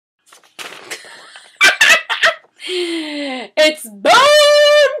It's Bone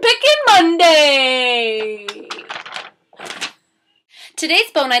Picking Monday! Today's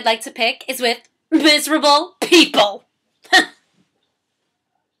bone I'd like to pick is with miserable people.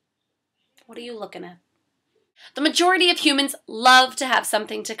 What are you looking at? The majority of humans love to have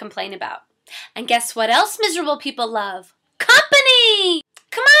something to complain about. And guess what else miserable people love? Company!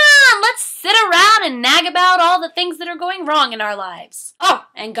 Come on, let's sit around and nag about all the things that are going wrong in our lives. Oh,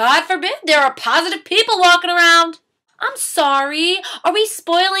 and God forbid there are positive people walking around. I'm sorry, are we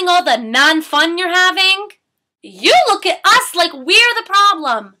spoiling all the non-fun you're having? You look at us like we're the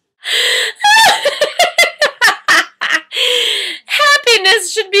problem.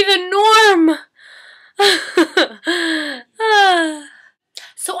 Happiness should be the norm.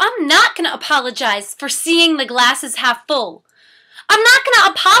 So I'm not going to apologize for seeing the glasses half full. I'm not going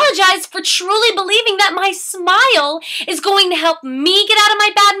to apologize for truly believing that my smile is going to help me get out of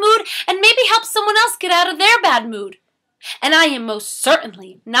my bad mood and maybe help someone else get out of their bad mood. And I am most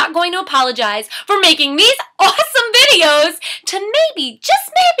certainly not going to apologize for making these awesome videos to maybe,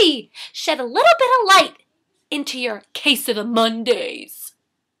 just maybe, shed a little bit of light into your case of the Mondays.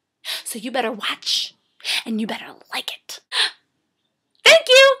 So you better watch and you better like it.